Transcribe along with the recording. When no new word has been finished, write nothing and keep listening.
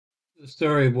The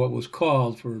story of what was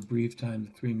called for a brief time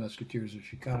the Three Musketeers of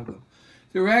Chicago.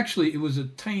 There were actually, it was a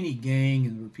tiny gang,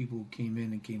 and there were people who came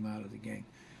in and came out of the gang.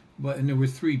 And there were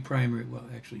three primary, well,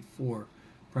 actually four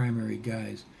primary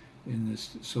guys in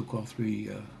this so-called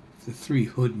the three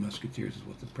Hood Musketeers is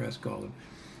what the press called them.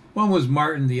 One was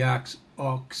Martin the Ox,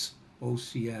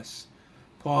 OCS,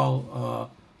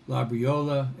 Paul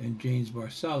Labriola, and James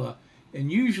Barcella,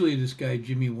 and usually this guy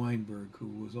Jimmy Weinberg, who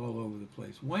was all over the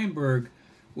place. Weinberg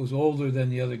was older than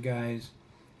the other guys.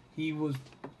 He was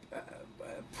uh,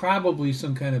 probably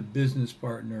some kind of business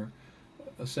partner,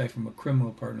 aside from a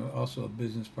criminal partner, also a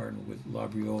business partner with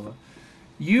Labriola.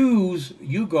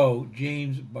 Hugo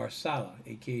James Barsala,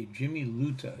 aka Jimmy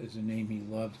Luta, is a name he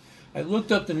loved. I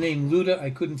looked up the name Luta. I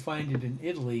couldn't find it in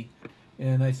Italy,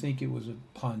 and I think it was a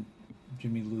pun.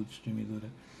 Jimmy Lutz, Jimmy Luta.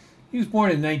 He was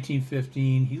born in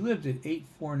 1915. He lived at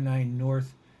 849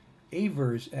 North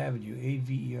Avers Avenue,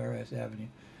 Avers Avenue.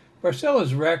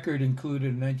 Barcella's record included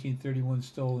a 1931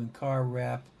 stolen car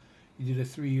rap. He did a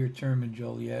 3-year term in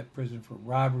Joliet prison for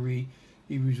robbery.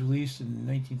 He was released in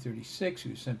 1936. He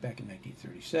was sent back in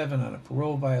 1937 on a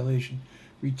parole violation.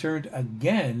 Returned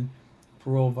again,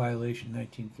 parole violation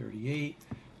 1938.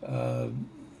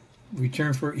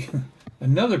 Returned for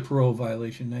another parole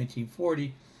violation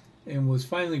 1940, and was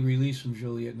finally released from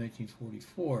Joliet in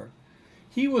 1944.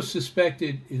 He was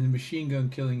suspected in the machine gun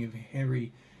killing of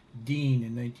Henry Dean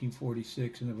in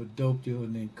 1946 and of a dope dealer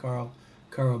named Carl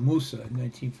Caramusa in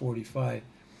 1945.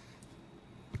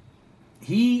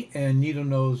 He and Needle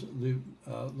Nose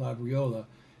Labriola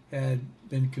had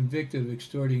been convicted of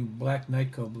extorting black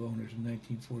nightclub owners in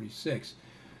 1946.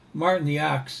 Martin the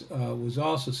Ox was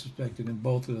also suspected in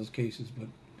both of those cases, but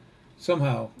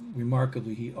somehow,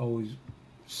 remarkably, he always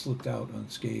slipped out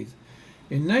unscathed.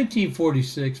 In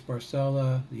 1946,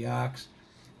 Barcella, the Ox,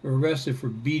 were arrested for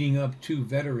beating up two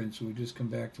veterans who had just come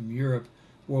back from Europe.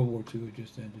 World War II had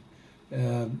just ended.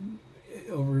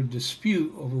 Over a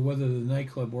dispute over whether the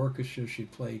nightclub orchestra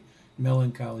should play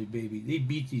Melancholy Baby. They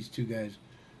beat these two guys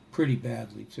pretty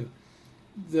badly, too.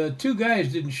 The two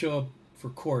guys didn't show up for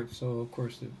court, so of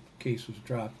course the case was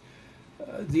dropped.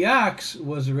 The Ox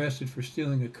was arrested for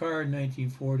stealing a car in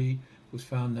 1940, was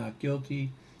found not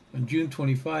guilty. On June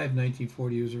 25,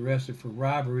 1940, he was arrested for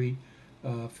robbery,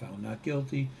 found not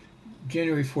guilty.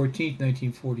 January 14,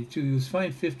 1942, he was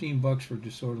fined $15 for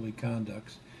disorderly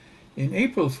conduct. In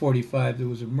April of 45, there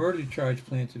was a murder charge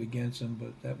planted against him,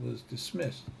 but that was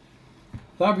dismissed.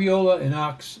 Labriola and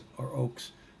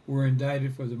Oaks were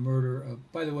indicted for the murder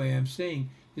of, by the way, I'm saying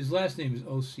his last name is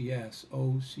OCS,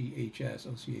 O-C-H-S,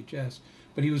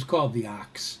 but he was called the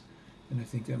Ox, and I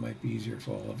think that might be easier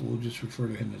for all of us. We'll just refer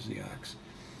to him as the Ox.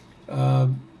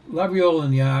 Labriola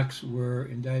and the Ox were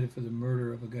indicted for the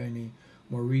murder of a guy named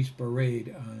Maurice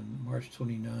Barade on March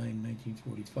 29,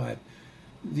 1945.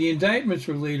 The indictments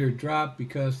were later dropped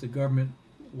because the government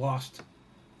lost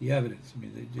the evidence. I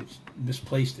mean, they just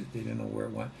misplaced it. They didn't know where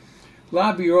it went.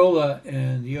 Labriola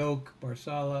and the Oak,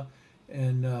 Barsala,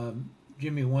 and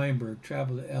Jimmy Weinberg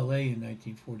traveled to L.A. in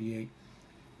 1948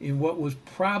 in what was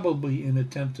probably an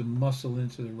attempt to muscle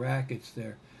into the rackets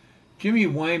there. Jimmy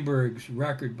Weinberg's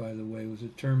record, by the way, was a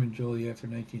term in Joliet for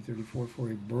 1934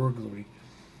 for a burglary.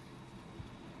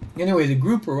 Anyway, the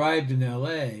group arrived in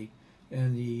L.A.,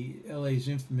 and the LA's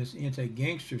infamous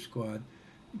anti-gangster squad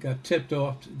got tipped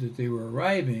off that they were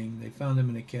arriving. They found them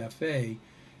in a cafe.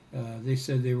 They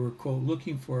said they were, quote,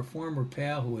 looking for a former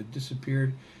pal who had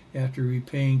disappeared after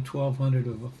repaying $1,200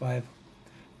 of a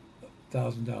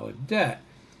 $5,000 debt.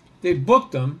 They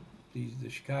booked them. The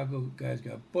Chicago guys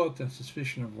got booked on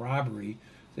suspicion of robbery.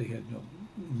 They had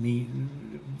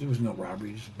there was no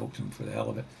robbery. Just booked them for the hell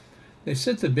of it. They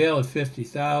set the bail at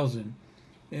 $50,000.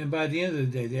 And by the end of the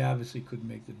day, they obviously couldn't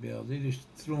make the bail. They just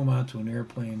threw them onto an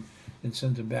airplane and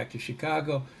sent them back to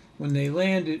Chicago. When they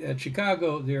landed at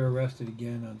Chicago, they were arrested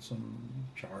again on some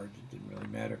charge. It didn't really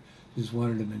matter. They just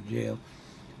wanted them in jail.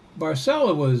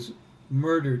 Barcella was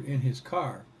murdered in his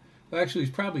car. Well, actually, he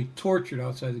was probably tortured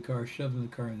outside the car, shoved in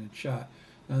the car, and then shot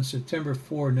on September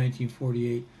 4,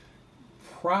 1948,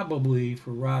 probably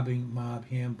for robbing mob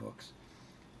handbooks.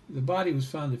 The body was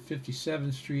found at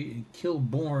 57th Street and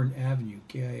Kilbourn Avenue,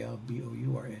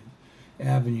 Kilbourn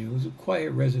Avenue. It was a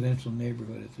quiet residential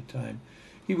neighborhood at the time.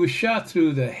 He was shot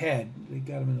through the head. They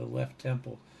got him in the left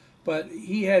temple. But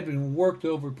he had been worked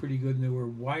over pretty good, and there were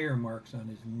wire marks on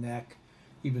his neck.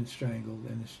 He'd been strangled,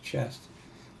 and his chest.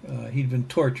 He'd been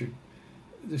tortured.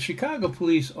 The Chicago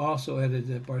police also added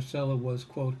that Barcella was,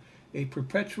 quote, a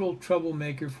perpetual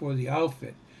troublemaker for the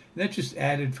outfit. And that just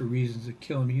added for reasons to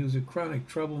kill him. He was a chronic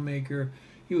troublemaker.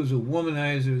 He was a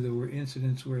womanizer. There were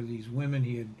incidents where these women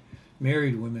he had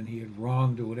married women he had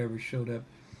wronged or whatever showed up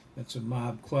at some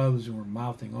mob clubs and were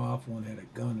mouthing off. One had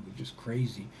a gun. It was just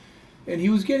crazy. And he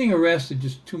was getting arrested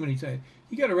just too many times.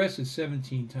 He got arrested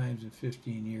 17 times in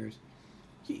 15 years.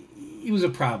 He was a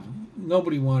problem.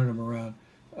 Nobody wanted him around.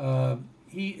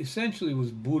 He essentially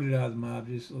was booted out of the mob.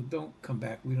 Just, don't come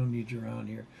back. We don't need you around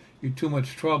here. You're too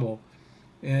much trouble.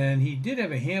 And he did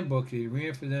have a handbook. He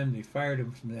ran for them. They fired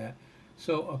him from that.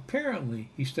 So apparently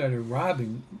he started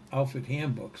robbing outfit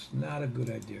handbooks. Not a good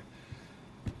idea.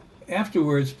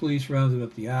 Afterwards, police rounded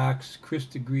up the Ox, Chris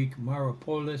the Greek,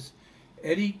 Maropolis,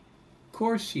 Eddie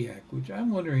Korsiak, which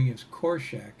I'm wondering if it's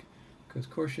Korshak, because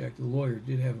Korshak, the lawyer,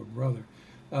 did have a brother.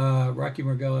 Rocky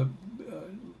Margella,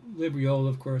 Libriola,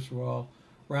 of course, were all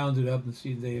rounded up, and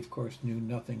see, they, of course, knew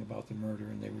nothing about the murder,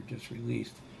 and they were just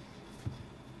released.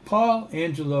 Paul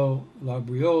Angelo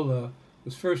Labriola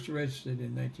was first arrested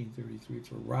in 1933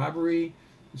 for robbery. He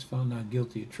was found not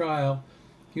guilty at trial.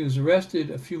 He was arrested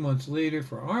a few months later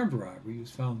for armed robbery. He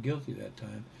was found guilty that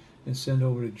time and sent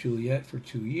over to Juliet for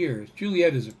 2 years.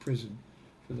 Juliet is a prison,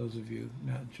 for those of you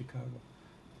not in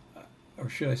Chicago. Or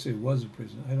should I say was a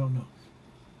prison? I don't know.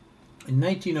 In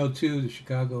 1902, the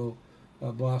Chicago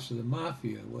boss of the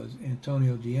mafia was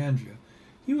Antonio D'Andrea.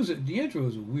 D'Andrea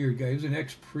was a weird guy. He was an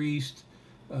ex-priest.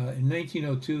 In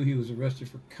 1902, he was arrested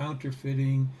for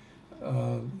counterfeiting.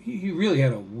 He really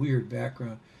had a weird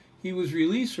background. He was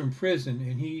released from prison,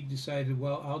 and he decided,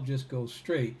 well, I'll just go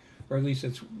straight, or at least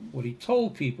that's what he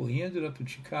told people. He ended up in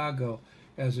Chicago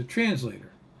as a translator,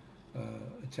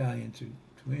 Italian to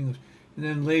English, and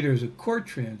then later as a court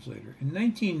translator. In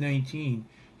 1919,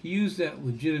 he used that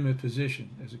legitimate position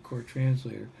as a court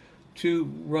translator to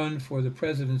run for the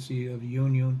presidency of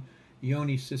Unione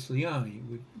Siciliani,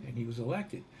 and he was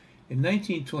elected. In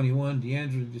 1921,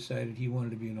 D'Andrea decided he wanted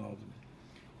to be an alderman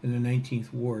in the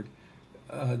 19th Ward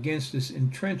against this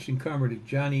entrenched incumbent,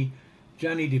 Johnny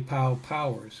DePau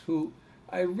Powers, who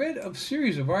I read a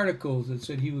series of articles that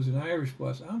said he was an Irish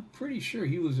boss. I'm pretty sure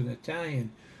he was an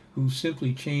Italian who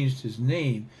simply changed his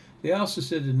name. They also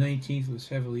said the 19th was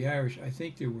heavily Irish. I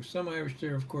think there were some Irish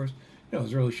there, of course. It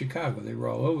was early Chicago. They were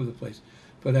all over the place.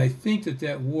 But I think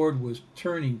that ward was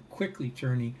quickly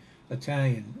turning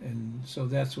Italian, and so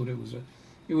that's what it was.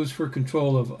 It was for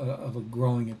control of a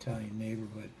growing Italian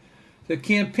neighborhood. The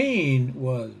campaign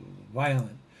was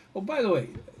violent. Oh, by the way,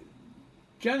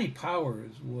 Johnny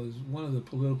Powers was one of the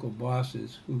political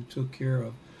bosses who took care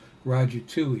of Roger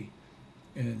Touhy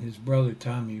and his brother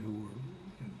Tommy,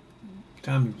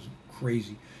 Tommy was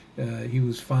crazy. He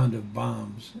was fond of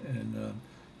bombs, and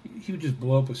he would just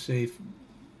blow up a safe,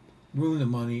 ruin the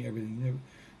money, everything.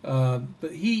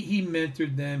 But he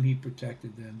mentored them, he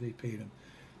protected them, they paid him.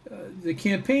 The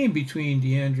campaign between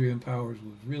D'Andrea and Powers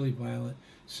was really violent.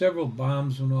 Several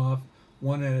bombs went off,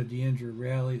 one at a D'Andrea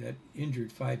rally that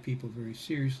injured 5 people very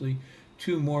seriously.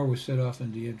 2 more were set off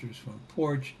on D'Andrea's front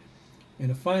porch,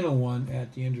 and a final one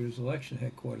at D'Andrea's election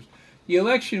headquarters. The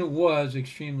election was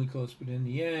extremely close, but in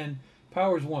the end,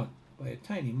 Powers won by a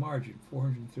tiny margin,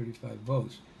 435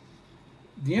 votes.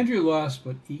 D'Andrea lost,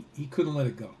 but he couldn't let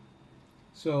it go.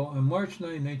 So on March 9,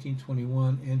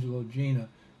 1921, Angelo Gena,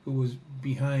 who was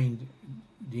behind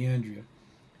D'Andrea,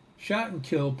 shot and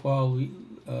killed Paul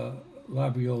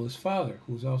Labriola's father,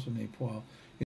 who was also named Paul.